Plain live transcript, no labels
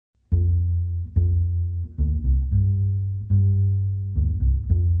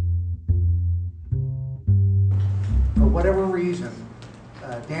whatever reason,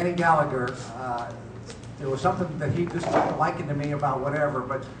 Danny Gallagher, there was something that he just likened to me about whatever,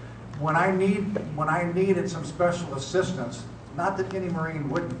 but when I needed some special assistance, not that any Marine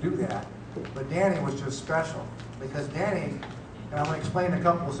wouldn't do that, but Danny was just special. Because Danny, and I'm going to explain a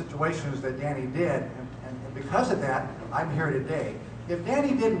couple of situations that Danny did, and because of that, I'm here today. If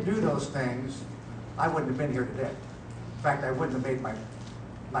Danny didn't do those things, I wouldn't have been here today. In fact, I wouldn't have made my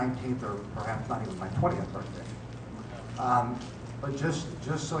 19th or perhaps not even my 20th birthday. But just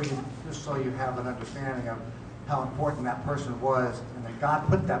so you have an understanding of how important that person was, and that God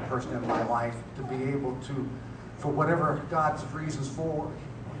put that person in my life to be able to, for whatever God's reasons for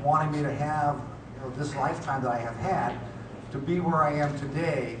wanting me to have, this lifetime that I have had, to be where I am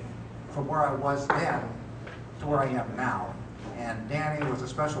today, from where I was then to where I am now. And Danny was a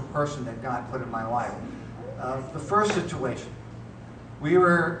special person that God put in my life. The first situation, we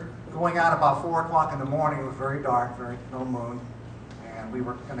were going out about 4 o'clock in the morning. It was very dark, no moon, and we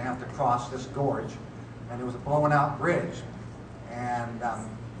were going to have to cross this gorge, and it was a blown out bridge, and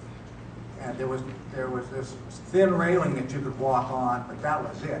there was this thin railing that you could walk on, but that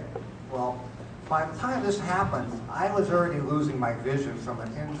was it. Well, by the time this happened, I was already losing my vision from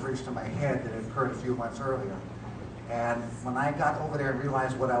an injuries to my head that had occurred a few months earlier. And when I got over there and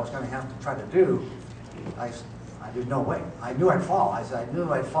realized what I was going to have to try to do, I did no way. I knew I'd fall. I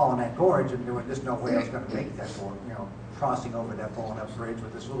knew I'd fall in that gorge, and there was just no way I was going to make that gorge, crossing over that blown up bridge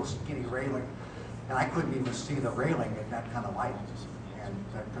with this little skinny railing. And I couldn't even see the railing in that kind of light, and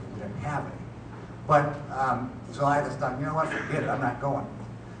we didn't have any. But, so I just thought, you know what, forget it, I'm not going.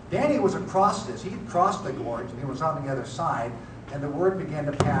 Danny was across this. He had crossed the gorge, and he was on the other side, and the word began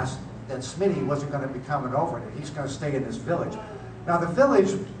to pass that Smitty wasn't going to be coming over it. He's going to stay in this village. Now, the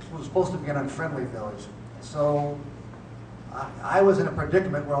village was supposed to be an unfriendly village, so I was in a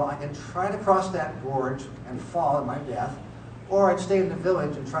predicament where I could try to cross that gorge and fall in my death, or I'd stay in the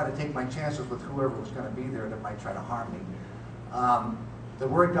village and try to take my chances with whoever was going to be there that might try to harm me. The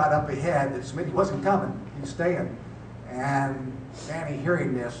word got up ahead that Smitty wasn't coming, he's staying. And Danny,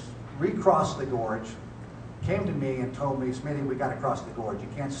 hearing this, recrossed the gorge, came to me and told me, Smitty, we got to cross the gorge, you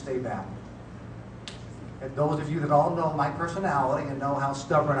can't stay back. And those of you that all know my personality and know how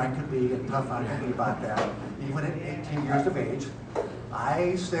stubborn I could be and tough I can be about that, even at 18 years of age,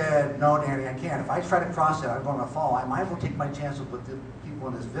 I said, no, Danny, I can't. If I try to cross that, I'm going to fall. I might as well take my chances with the people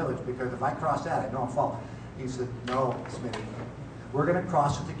in this village, because if I cross that, I know I'll fall. He said, no, Smitty, we're going to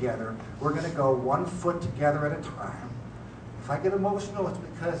cross it together. We're going to go 1 foot together at a time. If I get emotional, it's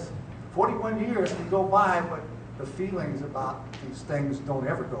because 41 years can go by, but the feelings about these things don't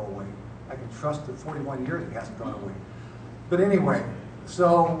ever go away. I can trust that 41 years it hasn't gone away. But anyway,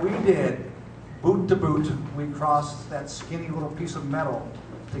 so we did, boot to boot, we crossed that skinny little piece of metal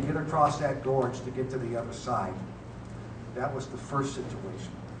to get across that gorge to get to the other side. That was the first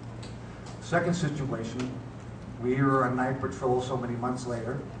situation. Second situation, we were on night patrol so many months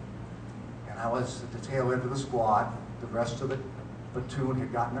later, and I was at the tail end of the squad. The rest of the platoon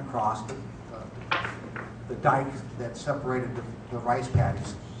had gotten across the dike that separated the rice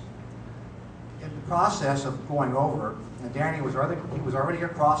paddies. In the process of going over, and Danny was already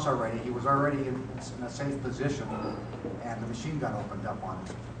across already. He was already in a safe position, and the machine gun opened up on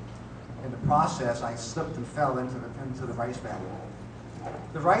him. In the process, I slipped and fell into the rice paddy.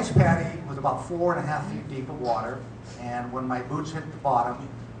 The rice paddy was about 4.5 feet deep of water, and when my boots hit the bottom,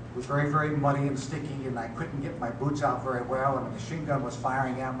 it was very, very muddy and sticky, and I couldn't get my boots out very well, and the machine gun was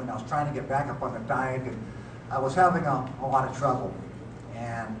firing at me, and I was trying to get back up on the dike, and I was having a lot of trouble.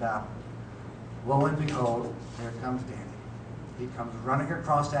 And lo and behold, here comes Danny. He comes running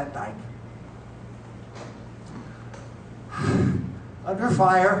across that dike, under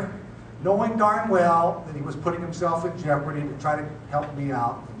fire, knowing darn well that he was putting himself in jeopardy to try to help me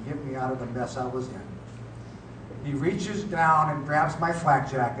out and get me out of the mess I was in. He reaches down and grabs my flak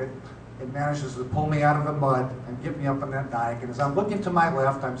jacket and manages to pull me out of the mud and get me up on that dike. And as I'm looking to my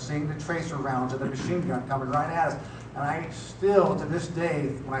left, I'm seeing the tracer rounds of the machine gun coming right at us. And I still, to this day,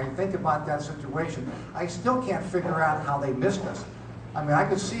 when I think about that situation, I still can't figure out how they missed us. I mean, I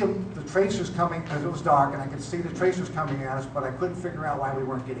could see the tracers coming because it was dark, and I could see the tracers coming at us, but I couldn't figure out why we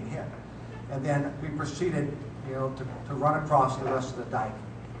weren't getting hit. And then we proceeded, to run across the rest of the dike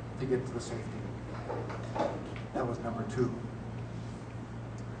to get to the safety. That was number 2.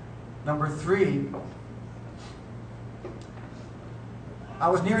 Number 3, I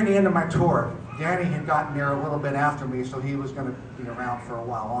was nearing the end of my tour. Danny had gotten there a little bit after me, so he was going to be around for a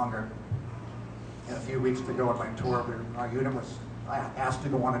while longer. In a few weeks to go on my tour, our unit was asked to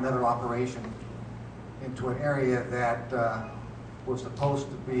go on another operation into an area that was supposed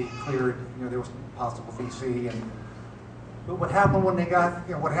to be cleared. There was possible VC, and But what happened when they got,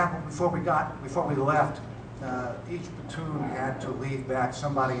 what happened before we left, each platoon had to leave back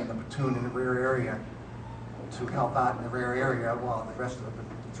somebody in the platoon in the rear area to help out in the rear area while the rest of the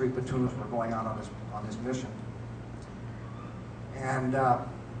 3 platoons were going on this mission. And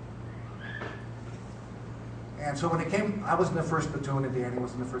so when he came, I was in the 1st platoon and Danny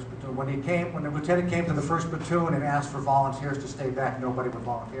was in the 1st platoon. When the lieutenant came to the 1st platoon and asked for volunteers to stay back, nobody would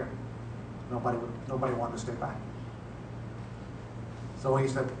volunteer. Nobody wanted to stay back. So he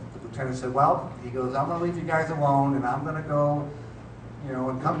said, the lieutenant said, well, he goes, I'm going to leave you guys alone and I'm going to go,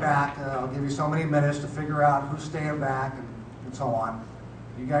 and come back. I'll give you so many minutes to figure out who's staying back and so on.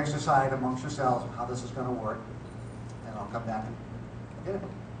 You guys decide amongst yourselves how this is going to work, and I'll come back and get it.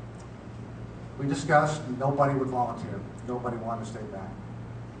 We discussed, and nobody would volunteer. Nobody wanted to stay back.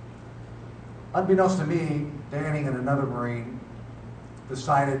 Unbeknownst to me, Danny and another Marine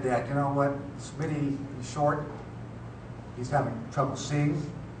decided that, you know what, Smitty is short. He's having trouble seeing.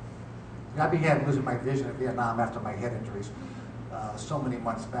 I began losing my vision in Vietnam after my head injuries so many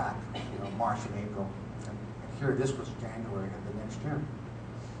months back, March and April. And here, this was January of the next year.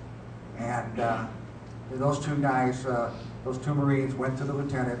 And those 2 guys, those 2 Marines went to the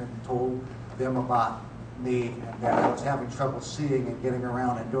lieutenant and told them about me and that I was having trouble seeing and getting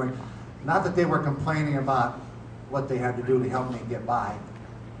around and doing. Not that they were complaining about what they had to do to help me get by,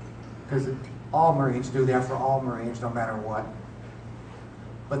 because all Marines do that for all Marines, no matter what.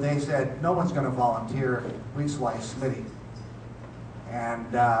 But they said, no one's going to volunteer, please slice Smitty.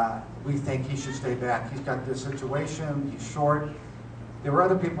 And we think he should stay back. He's got this situation, he's short. There were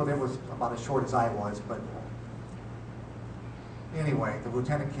other people that was about as short as I was, but anyway, the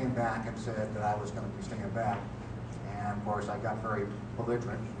lieutenant came back and said that I was going to be staying back. And of course, I got very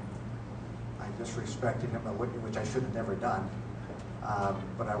belligerent. I disrespected him, which I should have never done.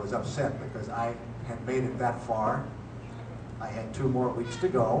 But I was upset because I had made it that far. I had 2 more weeks to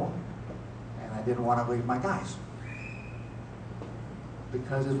go, and I didn't want to leave my guys.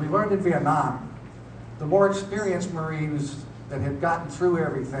 Because as we learned in Vietnam, the more experienced Marines that had gotten through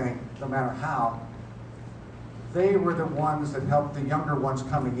everything, no matter how, they were the ones that helped the younger ones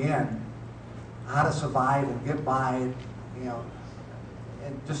coming in how to survive and get by,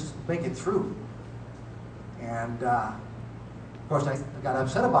 and just make it through. And of course, I got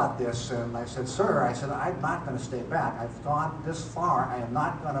upset about this, and I said, sir, I'm not going to stay back. I've gone this far. I am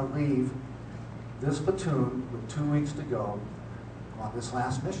not going to leave this platoon with 2 weeks to go on this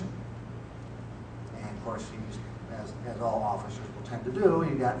last mission. And of course, as all officers will tend to do,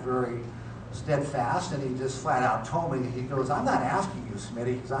 he got very steadfast, and he just flat out told me, he goes, I'm not asking you,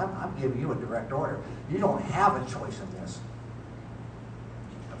 Smitty, because I'm giving you a direct order. You don't have a choice in this.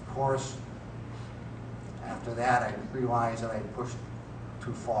 Of course, after that, I realized that I pushed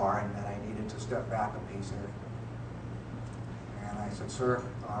too far and that I needed to step back a piece here. And I said, sir,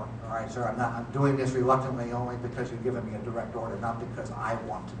 all right, sir, I'm doing this reluctantly only because you've given me a direct order, not because I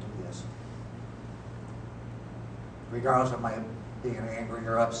want to do this. Regardless of my being angry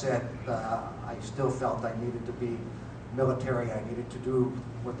or upset, I still felt I needed to be military. I needed to do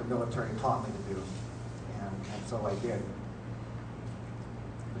what the military taught me to do, and so I did.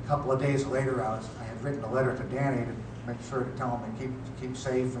 A couple of days later, I had written a letter to Danny to make sure to tell him to keep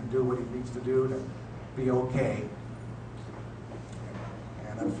safe and do what he needs to do to be okay.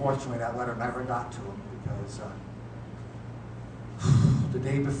 And unfortunately, that letter never got to him because the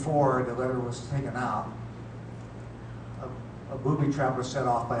day before the letter was taken out, a booby trap was set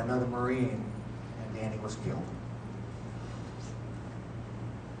off by another Marine, and Danny was killed.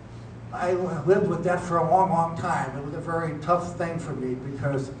 I lived with that for a long, long time. It was a very tough thing for me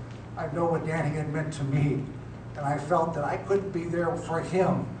because I know what Danny had meant to me, and I felt that I couldn't be there for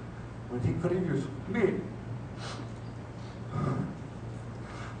him when he could have used me.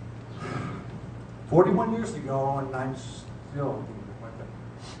 41 years ago, and I'm still dealing with it.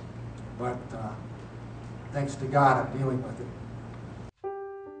 But thanks to God, I'm dealing with it.